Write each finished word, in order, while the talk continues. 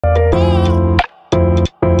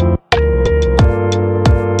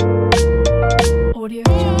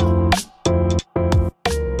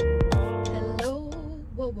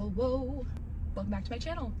to my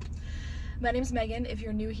channel. My name's Megan. If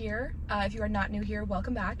you're new here, if you are not new here,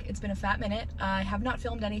 welcome back. It's been a fat minute. I have not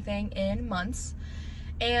filmed anything in months,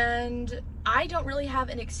 and I don't really have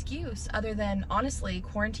an excuse other than, honestly,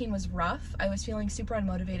 quarantine was rough. I was feeling super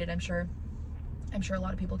unmotivated. I'm sure a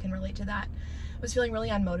lot of people can relate to that. I was feeling really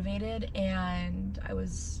unmotivated, and I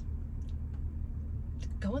was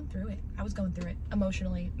going through it.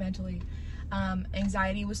 Emotionally, mentally.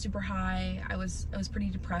 Anxiety was super high. I was pretty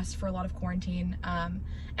depressed for a lot of quarantine.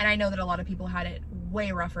 And I know that a lot of people had it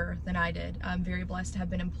way rougher than I did. I'm very blessed to have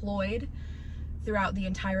been employed throughout the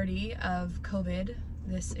entirety of COVID,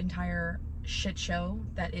 this entire shit show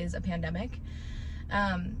that is a pandemic.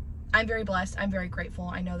 I'm very blessed. I'm very grateful.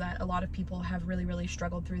 I know that a lot of people have really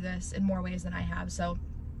struggled through this in more ways than I have. So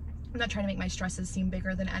I'm not trying to make my stresses seem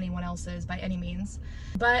bigger than anyone else's by any means,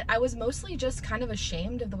 but I was mostly just kind of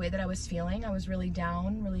ashamed of the way that I was feeling. I was really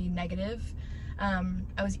down, really negative.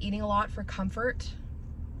 I was eating a lot for comfort,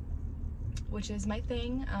 which is my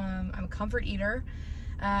thing. I'm a comfort eater.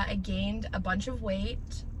 I gained a bunch of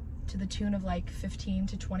weight to the tune of like 15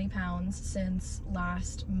 to 20 pounds since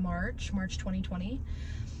last March 2020.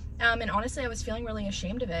 And honestly, I was feeling really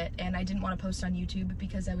ashamed of it, and I didn't want to post on YouTube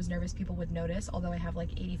because I was nervous people would notice, although I have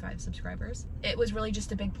like 85 subscribers. It was really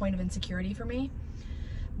just a big point of insecurity for me.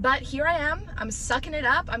 But here I am. I'm sucking it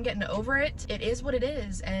up. I'm getting over it. It is what it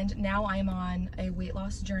is. And now I'm on a weight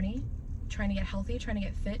loss journey, trying to get healthy, trying to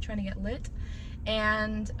get fit, trying to get lit.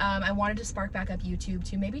 And I wanted to spark back up YouTube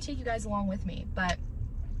to maybe take you guys along with me, but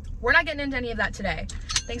we're not getting into any of that today.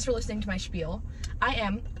 Thanks for listening to my spiel. I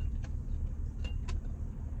am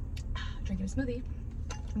drinking a smoothie.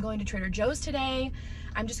 I'm going to Trader Joe's today.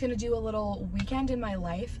 I'm just gonna do a little weekend in my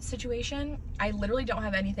life situation. I literally don't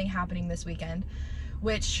have anything happening this weekend,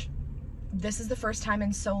 which this is the first time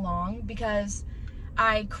in so long because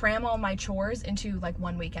I cram all my chores into like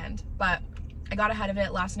one weekend. But I got ahead of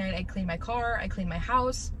it. Last night I cleaned my car, I cleaned my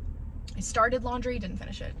house, I started laundry, didn't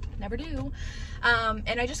finish it, never do.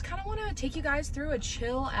 And I just kind of want to take you guys through a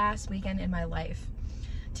chill ass weekend in my life.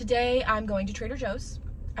 Today I'm going to Trader Joe's.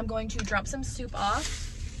 I'm going to drop some soup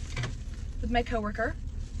off with my coworker.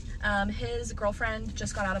 His girlfriend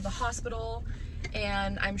just got out of the hospital,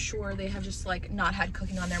 and I'm sure they have just like not had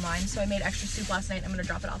cooking on their mind. So I made extra soup last night. I'm gonna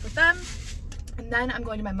drop it off with them. And then I'm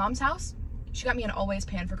going to my mom's house. She got me an always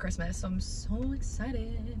pan for Christmas, so I'm so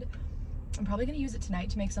excited. I'm probably gonna use it tonight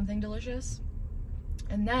to make something delicious.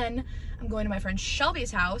 And then I'm going to my friend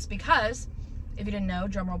Shelby's house because, if you didn't know,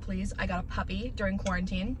 drumroll please, I got a puppy during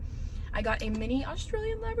quarantine. I got a mini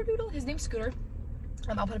Australian Labradoodle. His name's Scooter.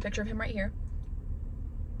 I'll put a picture of him right here.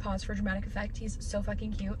 Pause for dramatic effect. He's so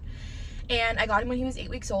fucking cute. And I got him when he was 8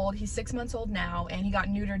 weeks old. He's 6 months old now, and he got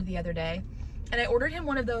neutered the other day. And I ordered him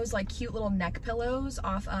one of those like cute little neck pillows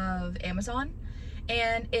off of Amazon.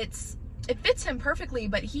 And it fits him perfectly,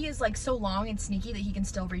 but he is like so long and sneaky that he can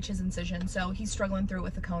still reach his incision. So he's struggling through it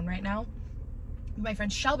with the cone right now. My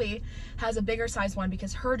friend Shelby has a bigger size one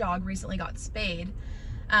because her dog recently got spayed.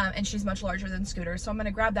 And she's much larger than Scooter, so I'm gonna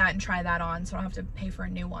grab that and try that on so I don't have to pay for a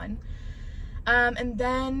new one. And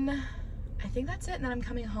then I think that's it. And then I'm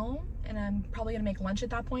coming home, and I'm probably gonna make lunch at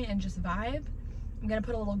that point and just vibe. I'm gonna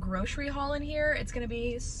put a little grocery haul in here. It's gonna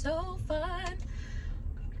be so fun.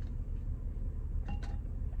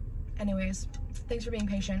 Anyways, thanks for being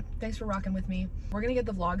patient. Thanks for rocking with me. We're gonna get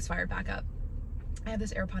the vlogs fired back up. I have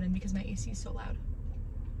this AirPod in because my AC is so loud.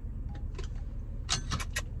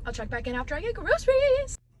 I'll check back in after I get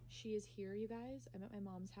groceries. She is here, you guys. I'm at my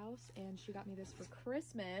mom's house, and she got me this for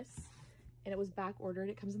Christmas, and it was back ordered.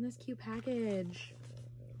 It comes in this cute package.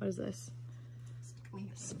 What is this?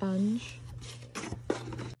 Sponge.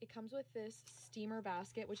 It comes with this steamer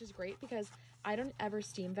basket, which is great because I don't ever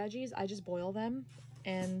steam veggies. I just boil them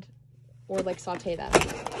or like saute them.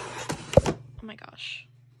 Oh my gosh.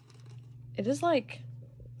 It is like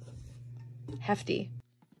hefty.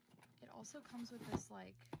 It also comes with this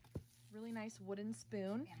like really nice wooden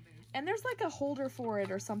spoon, and there's like a holder for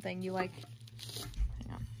it or something. You like,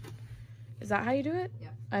 hang on. Is that how you do it? Yeah.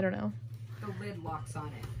 I don't know. The lid locks on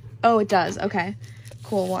it. Oh, it does. Okay,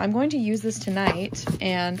 cool. Well, I'm going to use this tonight,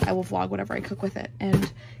 and I will vlog whatever I cook with it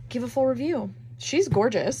and give a full review. She's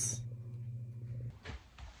gorgeous.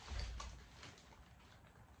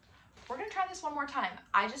 We're gonna try this one more time.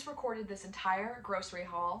 I just recorded this entire grocery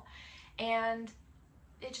haul, and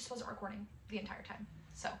it just wasn't recording the entire time.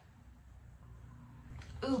 So,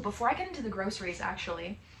 ooh, before I get into the groceries,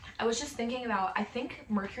 actually, I was just thinking about, I think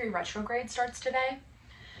Mercury retrograde starts today.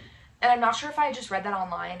 And I'm not sure if I just read that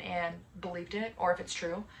online and believed it or if it's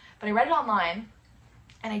true, but I read it online,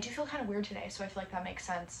 and I do feel kind of weird today, so I feel like that makes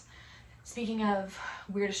sense. Speaking of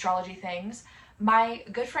weird astrology things, My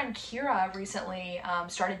good friend Kira recently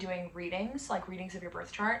started doing readings, like readings of your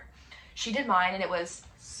birth chart. She did mine and it was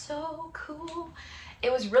so cool.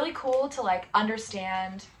 It was really cool to like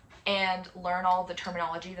understand and learn all the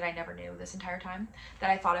terminology that I never knew this entire time, that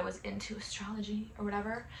I thought I was into astrology or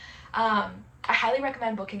whatever. I highly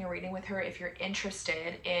recommend booking a reading with her if you're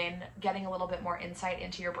interested in getting a little bit more insight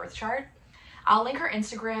into your birth chart. I'll link her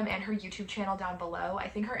Instagram and her YouTube channel down below. I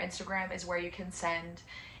think her Instagram is where you can send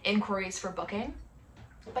inquiries for booking.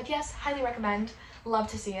 But yes, highly recommend. Love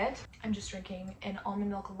to see it. I'm just drinking an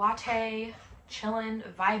almond milk latte, chillin',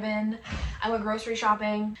 vibin'. I went grocery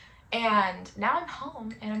shopping and now I'm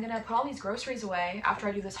home and I'm gonna put all these groceries away after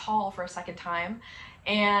I do this haul for a second time,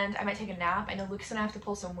 and I might take a nap. I know Lucas and I have to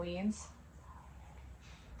pull some weeds,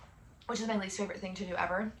 which is my least favorite thing to do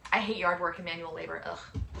ever. I hate yard work and manual labor. Ugh,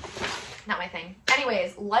 not my thing.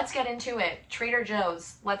 Anyways, let's get into it. Trader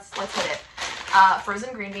Joe's, let's hit it.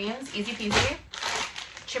 Frozen green beans, easy peasy.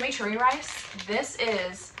 Chimichurri rice. This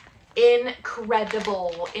is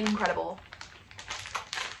incredible, incredible.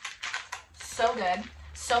 So good,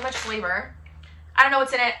 so much flavor. I don't know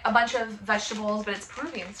what's in it, a bunch of vegetables, but it's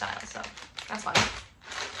Peruvian style, so that's fun.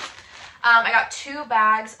 I got 2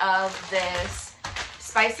 bags of this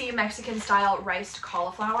spicy Mexican style riced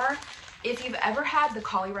cauliflower. If you've ever had the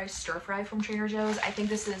cauli rice stir fry from Trader Joe's, I think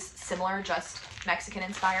this is similar, just Mexican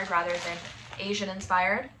inspired rather than Asian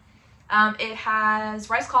inspired. It has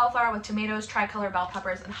rice cauliflower with tomatoes, tricolor bell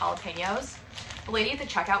peppers, and jalapenos. The lady at the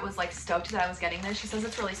checkout was like stoked that I was getting this. She says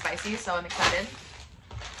it's really spicy, so I'm excited.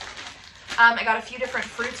 I got a few different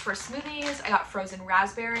fruits for smoothies. I got frozen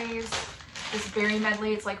raspberries, this berry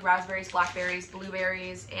medley. It's like raspberries, blackberries,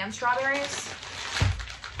 blueberries, and strawberries.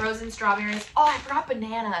 Frozen strawberries. Oh, I forgot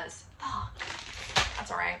bananas. Oh,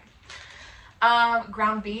 that's all right.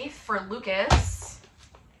 Ground beef for Lucas.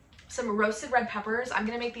 Some roasted red peppers. I'm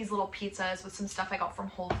gonna make these little pizzas with some stuff I got from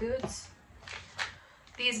Whole Foods.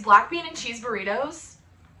 These black bean and cheese burritos.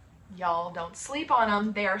 Y'all don't sleep on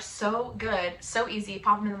them. They are so good, so easy.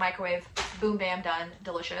 Pop them in the microwave, boom, bam, done.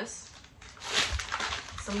 Delicious.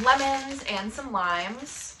 Some lemons and some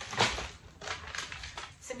limes.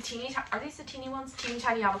 Some are these the teeny ones? Teeny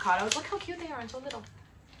tiny avocados. Look how cute they are and so little.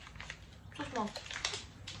 So small.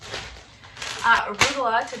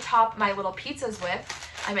 Arugula to top my little pizzas with.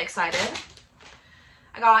 I'm excited.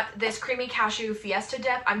 I got this creamy cashew fiesta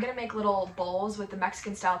dip. I'm gonna make little bowls with the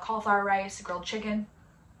Mexican style cauliflower rice, grilled chicken.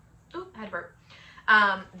 Ooh, I had to burp.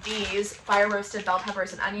 These fire roasted bell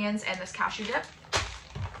peppers and onions, and this cashew dip.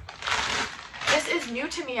 This is new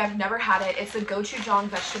to me. I've never had it. It's the gochujang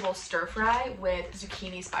vegetable stir fry with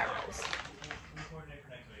zucchini spirals.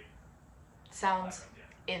 Sounds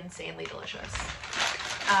insanely delicious.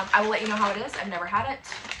 I will let you know how it is. I've never had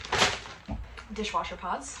it. Dishwasher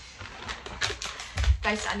pods.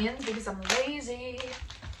 Diced onions because I'm lazy.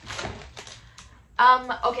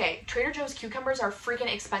 Okay, Trader Joe's cucumbers are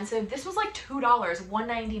freaking expensive. This was like $2,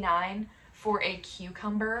 $1.99 for a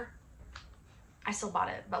cucumber. I still bought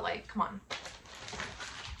it, but like, come on.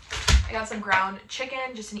 I got some ground chicken,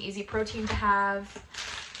 just an easy protein to have.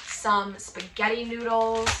 Some spaghetti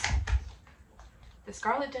noodles. This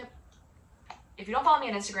garlic dip. If you don't follow me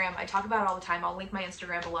on Instagram, I talk about it all the time. I'll link my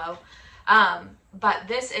Instagram below. But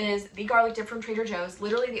this is the garlic dip from Trader Joe's.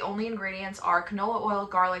 Literally the only ingredients are canola oil,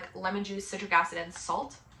 garlic, lemon juice, citric acid, and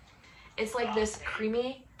salt. It's like this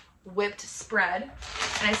creamy whipped spread.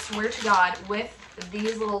 And I swear to God, with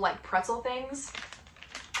these little like pretzel things,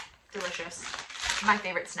 delicious. My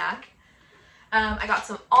favorite snack. I got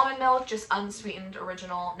some almond milk, just unsweetened,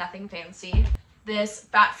 original, nothing fancy. This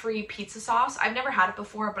fat-free pizza sauce. I've never had it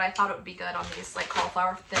before, but I thought it would be good on these like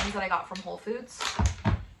cauliflower thins that I got from Whole Foods.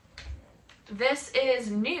 This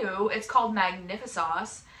is new. It's called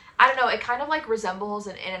Magnificauce. I don't know, it kind of like resembles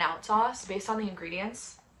an In-N-Out sauce based on the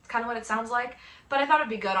ingredients. It's kind of what it sounds like, but I thought it'd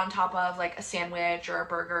be good on top of like a sandwich or a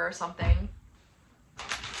burger or something.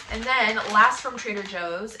 And then last from Trader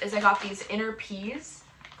Joe's is I got these inner peas.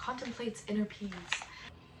 Contemplates inner peas.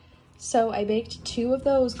 So I baked 2 of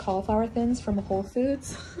those cauliflower thins from Whole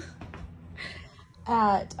Foods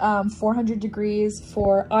at 400 degrees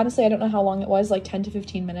for, honestly, I don't know how long it was, like 10 to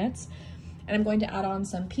 15 minutes. And I'm going to add on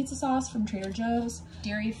some pizza sauce from Trader Joe's,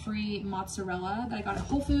 dairy-free mozzarella that I got at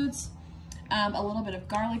Whole Foods, a little bit of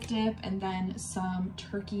garlic dip, and then some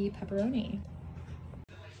turkey pepperoni.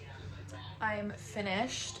 I'm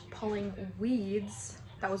finished pulling weeds.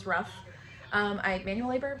 That was rough. I manual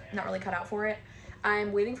labor, not really cut out for it.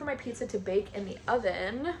 I'm waiting for my pizza to bake in the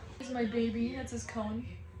oven. This is my baby, that's his cone.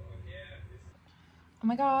 Oh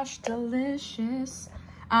my gosh, delicious.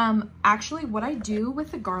 Actually what I do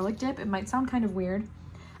with the garlic dip, it might sound kind of weird,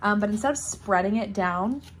 but instead of spreading it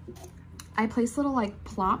down, I placed little like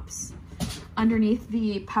plops underneath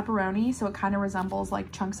the pepperoni so it kind of resembles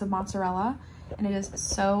like chunks of mozzarella, and it is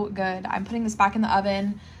so good. I'm putting this back in the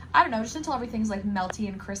oven, I don't know, just until everything's like melty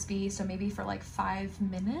and crispy, so maybe for like 5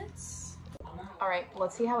 minutes. All right,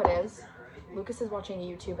 let's see how it is. Lucas is watching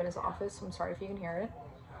YouTube in his office, so I'm sorry if you can hear it.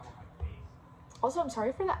 Also, I'm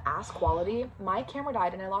sorry for the ass quality. My camera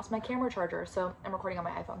died and I lost my camera charger, so I'm recording on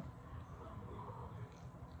my iPhone.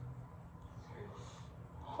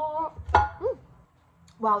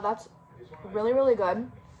 Wow, that's really, really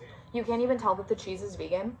good. You can't even tell that the cheese is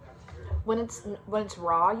vegan. When it's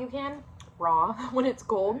raw, you can. Raw. When it's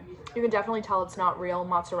cold, you can definitely tell it's not real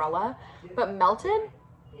mozzarella. But melted,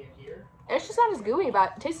 it's just not as gooey,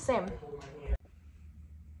 but it tastes the same.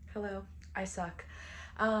 Hello, I suck.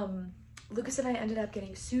 Lucas and I ended up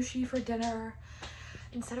getting sushi for dinner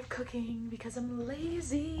instead of cooking because I'm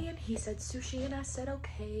lazy, and he said sushi and I said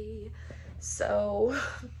okay. So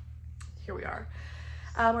here we are.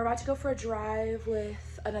 We're about to go for a drive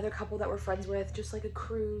with another couple that we're friends with, just like a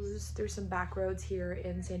cruise through some back roads here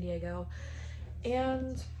in San Diego.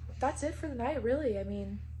 And that's it for the night, really. I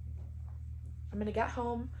mean, I'm gonna get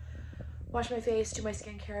home, wash my face, do my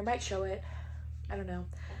skincare. I might show it. I don't know.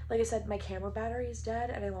 Like I said, my camera battery is dead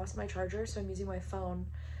and I lost my charger, so I'm using my phone.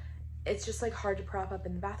 It's just like hard to prop up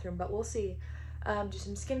in the bathroom, but we'll see. Do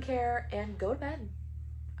some skincare and go to bed.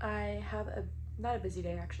 I have not a busy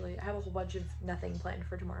day actually. I have a whole bunch of nothing planned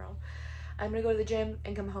for tomorrow. I'm gonna go to the gym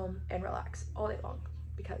and come home and relax all day long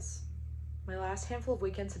because my last handful of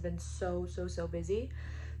weekends have been so busy.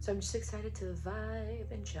 So I'm just excited to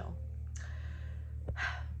vibe and chill.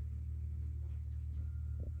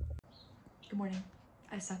 Good morning.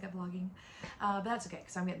 I suck at vlogging, but that's okay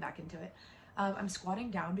because I'm getting back into it. I'm squatting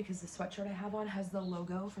down because the sweatshirt I have on has the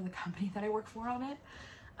logo for the company that I work for on it.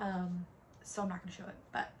 So I'm not gonna show it,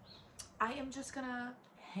 but I am just gonna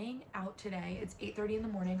hang out today. It's 8:30 in the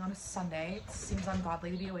morning on a Sunday. It seems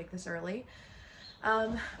ungodly to be awake this early.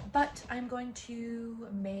 But I'm going to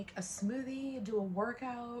make a smoothie, do a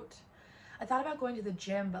workout. I thought about going to the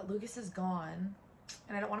gym, but Lucas is gone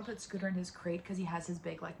and I don't want to put Scooter in his crate because he has his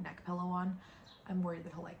big like neck pillow on. I'm worried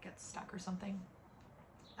that he'll like get stuck or something.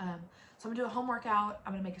 So I'm gonna do a home workout.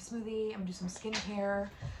 I'm gonna make a smoothie. I'm gonna do some skincare.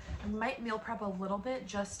 I might meal prep a little bit.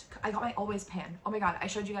 I got my always pan. Oh my god, I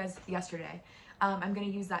showed you guys yesterday. I'm gonna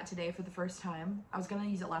use that today for the first time. I was gonna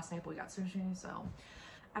use it last night, but we got sushi, so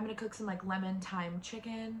I'm gonna cook some like lemon thyme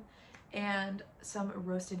chicken and some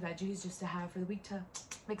roasted veggies just to have for the week to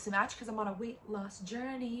mix and match because I'm on a weight loss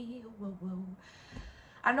journey. Whoa, whoa.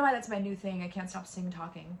 I don't know why that's my new thing. I can't stop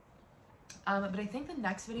talking. But I think the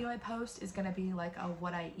next video I post is gonna be like a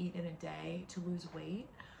what I eat in a day to lose weight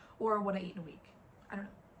or what I eat in a week. I don't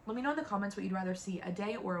know. Let me know in the comments what you'd rather see, a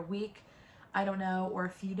day or a week. I don't know, or a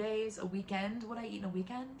few days, a weekend, what I eat in a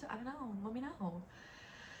weekend. I don't know, let me know.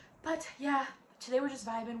 But yeah, today we're just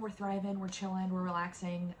vibing, we're thriving, we're chilling, we're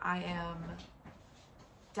relaxing. I am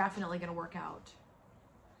definitely gonna work out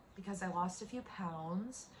because I lost a few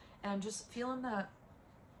pounds and I'm just feeling the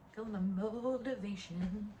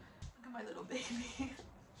motivation. Look at my little baby.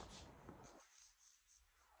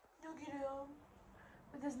 Look at him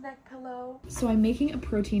with his neck pillow. So I'm making a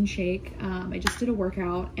protein shake. I just did a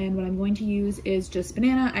workout and what I'm going to use is just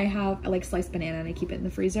banana. I like sliced banana and I keep it in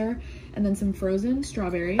the freezer, and then some frozen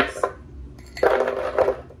strawberries,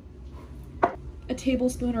 a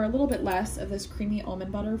tablespoon or a little bit less of this creamy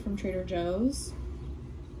almond butter from Trader Joe's,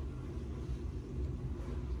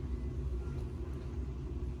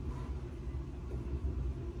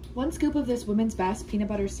 one scoop of this Women's Best peanut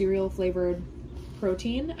butter cereal flavored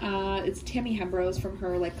protein. It's Tammy Hembro's from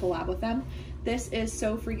her like collab with them. This is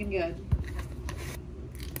so freaking good.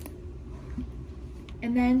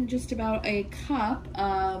 And then just about a cup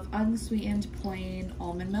of unsweetened plain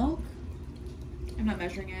almond milk. I'm not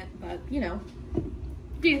measuring it, but you know,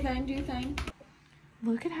 do your thing, do your thing.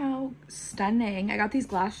 Look at how stunning. I got these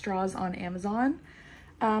glass straws on Amazon.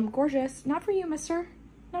 Gorgeous. Not for you, mister.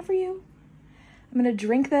 Not for you. I'm gonna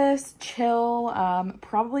drink this, chill,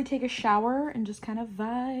 probably take a shower and just kind of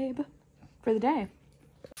vibe for the day.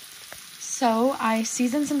 So I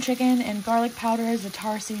seasoned some chicken in garlic powder,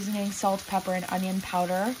 za'atar seasoning, salt, pepper, and onion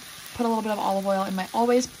powder. Put a little bit of olive oil in my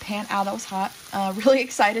always pan. Ow, that was hot. Really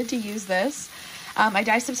excited to use this. I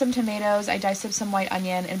diced up some tomatoes, I diced up some white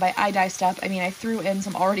onion, and by I diced up, I mean I threw in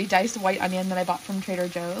some already diced white onion that I bought from Trader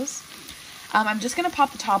Joe's. I'm just gonna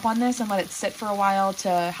pop the top on this and let it sit for a while to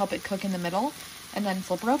help it cook in the middle, and then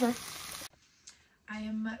flip her over.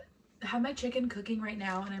 I have my chicken cooking right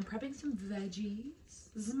now and I'm prepping some veggies.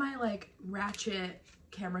 This is my like ratchet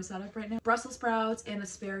camera setup right now. Brussels sprouts and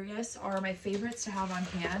asparagus are my favorites to have on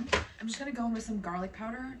hand. I'm just gonna go in with some garlic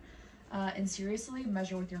powder. And seriously,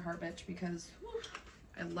 measure with your heart, bitch, because whew,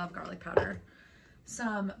 I love garlic powder.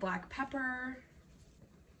 Some black pepper,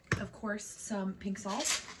 of course, some pink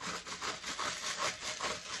salt,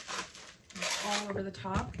 all over the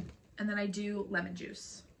top. And then I do lemon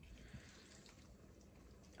juice.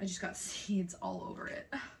 I just got seeds all over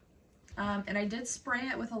it. And I did spray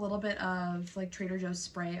it with a little bit of like Trader Joe's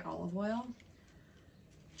spray olive oil,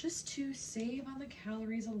 just to save on the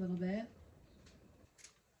calories a little bit.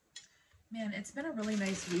 Man, it's been a really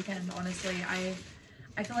nice weekend, honestly.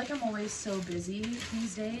 I feel like I'm always so busy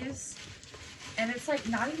these days. And it's like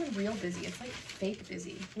not even real busy. It's like fake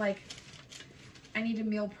busy. Like I need to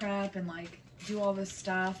meal prep and like do all this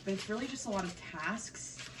stuff, but it's really just a lot of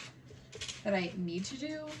tasks that I need to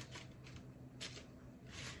do.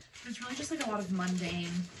 It's really just like a lot of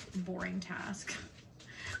mundane, boring tasks.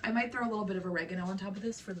 I might throw a little bit of oregano on top of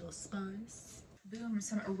this for a little spice. Boom,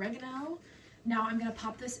 some oregano. Now I'm gonna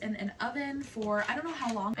pop this in an oven for, I don't know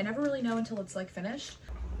how long. I never really know until it's like finished.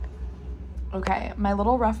 Okay, my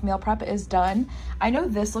little rough meal prep is done. I know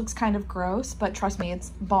this looks kind of gross, but trust me, it's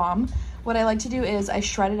bomb. What I like to do is I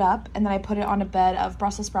shred it up and then I put it on a bed of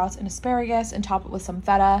Brussels sprouts and asparagus and top it with some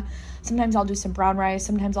feta. Sometimes I'll do some brown rice.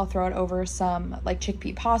 Sometimes I'll throw it over some like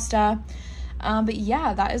chickpea pasta. But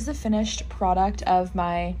yeah, that is the finished product of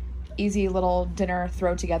my easy little dinner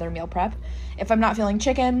throw together meal prep. If I'm not feeling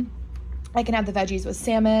chicken, I can have the veggies with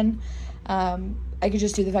salmon. I could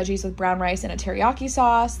just do the veggies with brown rice and a teriyaki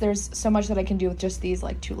sauce. There's so much that I can do with just these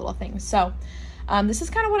like two little things. So this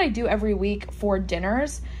is kind of what I do every week for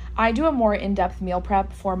dinners. I do a more in-depth meal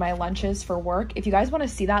prep for my lunches for work. If you guys want to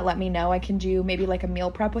see that, let me know. I can do maybe like a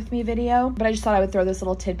meal prep with me video, but I just thought I would throw this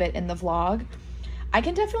little tidbit in the vlog. I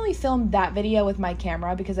can definitely film that video with my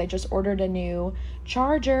camera because I just ordered a new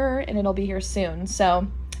charger and it'll be here soon. So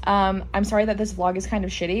I'm sorry that this vlog is kind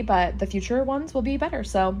of shitty, but the future ones will be better.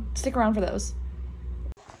 So stick around for those.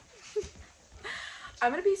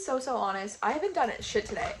 I'm gonna be so honest. I haven't done it shit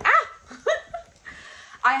today. Ah!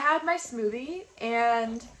 I had my smoothie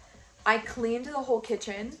and I cleaned the whole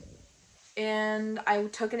kitchen and I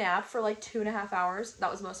took a nap for like 2.5 hours. That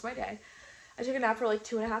was most of my day. I took a nap for like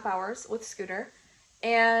 2.5 hours with Scooter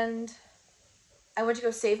and I went to go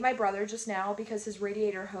save my brother just now because his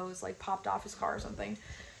radiator hose like popped off his car or something.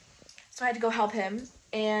 So I had to go help him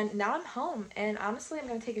and now I'm home and honestly I'm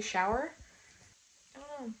gonna take a shower. I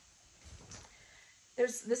don't know.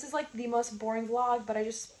 This is like the most boring vlog, but I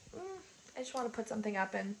just want to put something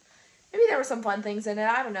up and maybe there were some fun things in it.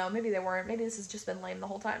 I don't know. Maybe there weren't. Maybe this has just been lame the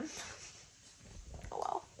whole time. Oh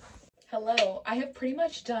well. Hello. I have pretty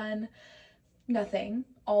much done nothing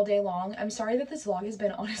all day long. I'm sorry that this vlog has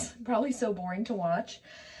been honestly probably so boring to watch.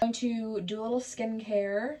 I'm going to do a little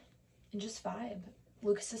skincare and just vibe.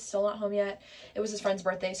 Lucas is still not home yet. It was his friend's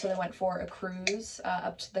birthday, so they went for a cruise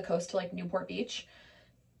up to the coast to like Newport Beach.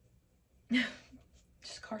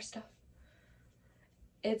 Just car stuff.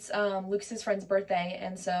 It's Lucas's friend's birthday,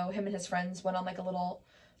 and so him and his friends went on like a little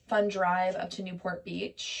fun drive up to Newport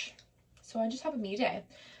Beach. So I just have a me day.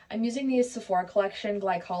 I'm using these Sephora Collection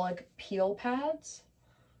glycolic peel pads,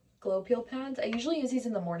 glow peel pads. I usually use these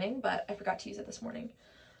in the morning, but I forgot to use it this morning.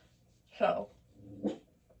 So,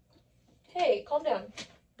 hey, calm down.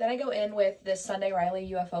 Then I go in with this Sunday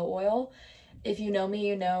Riley UFO oil. If you know me,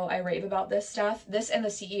 you know I rave about this stuff. This and the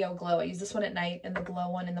CEO Glow. I use this one at night and the Glow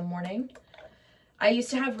one in the morning. I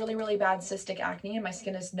used to have really, really bad cystic acne and my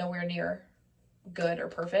skin is nowhere near good or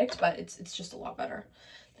perfect, but it's just a lot better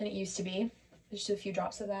than it used to be. Just a few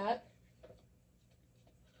drops of that.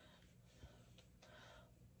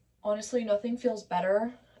 Honestly, nothing feels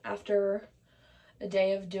better after a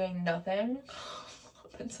day of doing nothing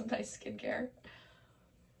than some nice skincare.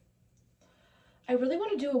 I really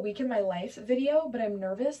want to do a week in my life video, but I'm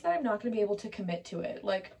nervous that I'm not going to be able to commit to it.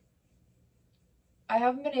 Like, I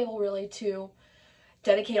haven't been able really to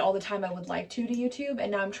dedicate all the time I would like to YouTube,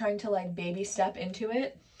 and now I'm trying to like baby step into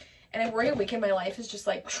it. And I worry a week in my life is just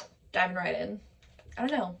like diving right in. I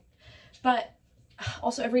don't know. But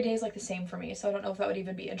also every day is like the same for me, so I don't know if that would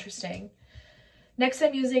even be interesting. Next,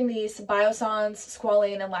 I'm using the Biossance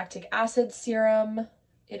Squalane and Lactic Acid Serum.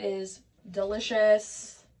 It is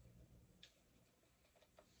delicious.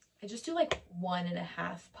 I just do like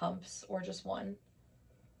 1.5 pumps or just one.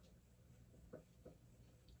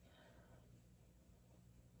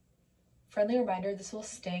 Friendly reminder, this will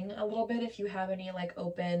sting a little bit if you have any like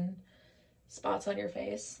open spots on your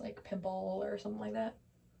face, like pimple or something like that.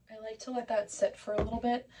 I like to let that sit for a little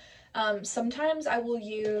bit. Sometimes I will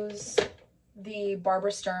use the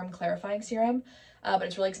Barbara Sturm clarifying serum, but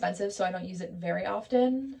it's really expensive, so I don't use it very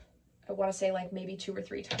often. I want to say like maybe 2 or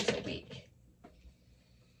 3 times a week.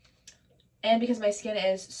 And because my skin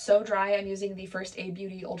is so dry, I'm using the First Aid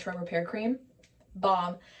Beauty Ultra Repair Cream.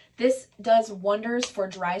 Bomb. This does wonders for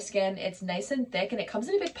dry skin. It's nice and thick, and it comes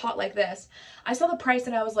in a big pot like this. I saw the price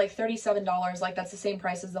and I was like $37. Like, that's the same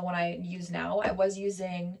price as the one I use now. I was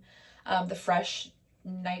using the Fresh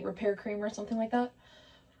Night Repair Cream or something like that.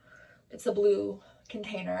 It's the blue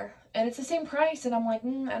container, and it's the same price, and I'm like, I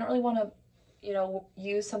don't really want to, you know,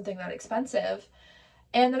 use something that expensive.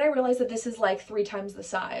 And then I realized that this is like 3 times the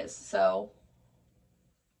size, so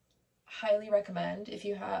highly recommend if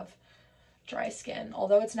you have dry skin.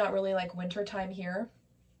 Although it's not really like winter time here.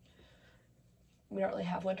 We don't really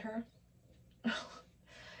have winter.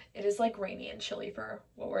 It is like rainy and chilly for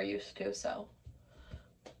what we're used to, so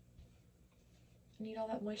I need all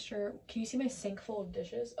that moisture. Can you see my sink full of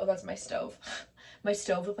dishes? Oh, that's my stove. My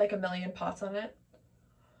stove with like a million pots on it.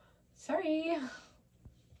 Sorry.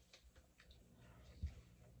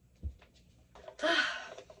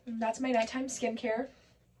 That's my nighttime skincare.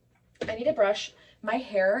 I need a brush. My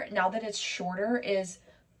hair, now that it's shorter, is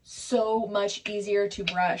so much easier to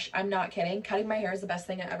brush. I'm not kidding. Cutting my hair is the best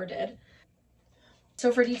thing I ever did.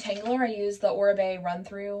 So for detangler, I use the Oribe Run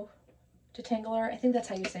Through detangler. I think that's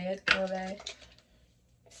how you say it, Oribe.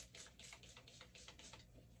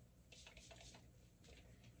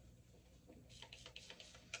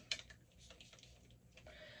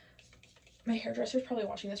 My hairdresser's probably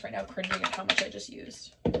watching this right now, cringing at how much I just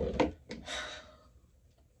used.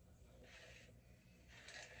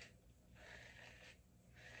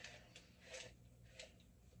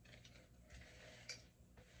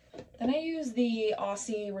 Then I use the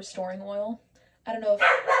Aussie Restoring Oil. I don't know if...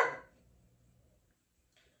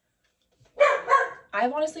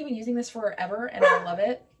 I've honestly been using this forever, and I love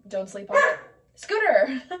it. Don't sleep on it.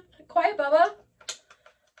 Scooter! Quiet, Bubba!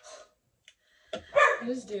 I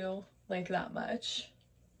just do like that much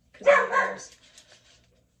because I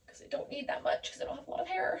don't need that much because I don't have a lot of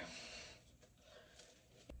hair.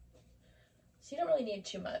 So you don't really need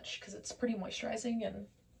too much because it's pretty moisturizing, and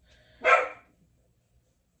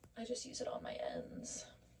I just use it on my ends,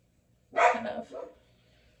 kind of.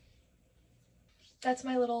 That's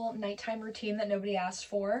my little nighttime routine that nobody asked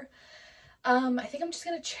for. I think I'm just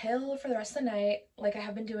gonna chill for the rest of the night like I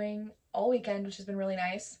have been doing all weekend, which has been really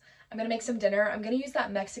nice. I'm gonna make some dinner. I'm gonna use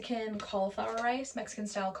that Mexican cauliflower rice, Mexican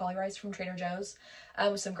style cauli rice from Trader Joe's,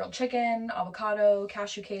 with some grilled chicken, avocado,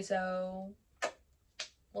 cashew queso.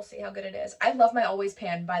 We'll see how good it is. I love my Always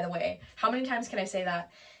pan, by the way. How many times can I say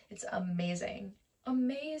that? It's amazing.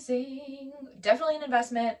 Amazing. Definitely an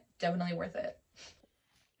investment. Definitely worth it.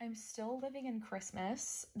 I'm still living in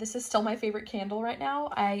Christmas. This is still my favorite candle right now.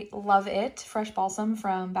 I love it. Fresh Balsam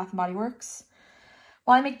from Bath & Body Works.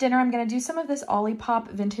 While I make dinner, I'm going to do some of this Olipop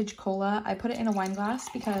Vintage Cola. I put it in a wine glass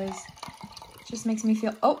because it just makes me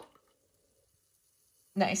feel... Oh!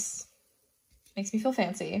 Nice. Makes me feel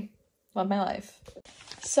fancy. Love my life.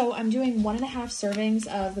 So I'm doing 1.5 servings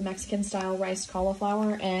of the Mexican style riced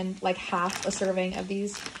cauliflower and like half a serving of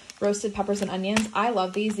these roasted peppers and onions. I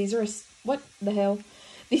love these. These are... What the hell?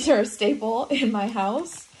 These are a staple in my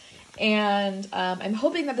house. And I'm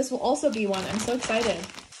hoping that this will also be one. I'm so excited.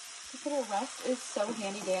 This little rest is so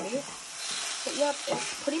handy dandy. But yep,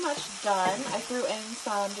 it's pretty much done. I threw in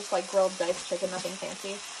some just like grilled diced chicken, nothing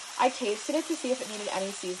fancy. I tasted it to see if it needed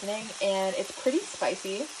any seasoning, and it's pretty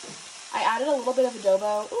spicy. I added a little bit of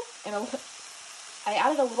adobo, and I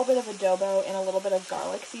added a little bit of adobo and a little bit of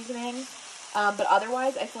garlic seasoning. But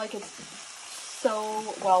otherwise, I feel like it's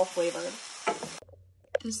so well flavored.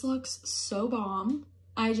 This looks so bomb.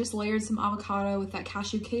 I just layered some avocado with that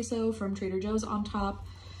cashew queso from Trader Joe's on top.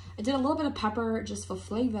 I did a little bit of pepper just for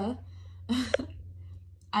flavor.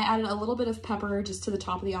 I added a little bit of pepper just to the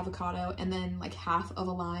top of the avocado, and then like half of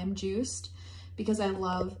a lime juiced because I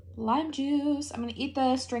love lime juice. I'm gonna eat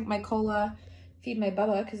this, drink my cola, feed my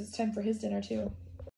Bubba because it's time for his dinner too.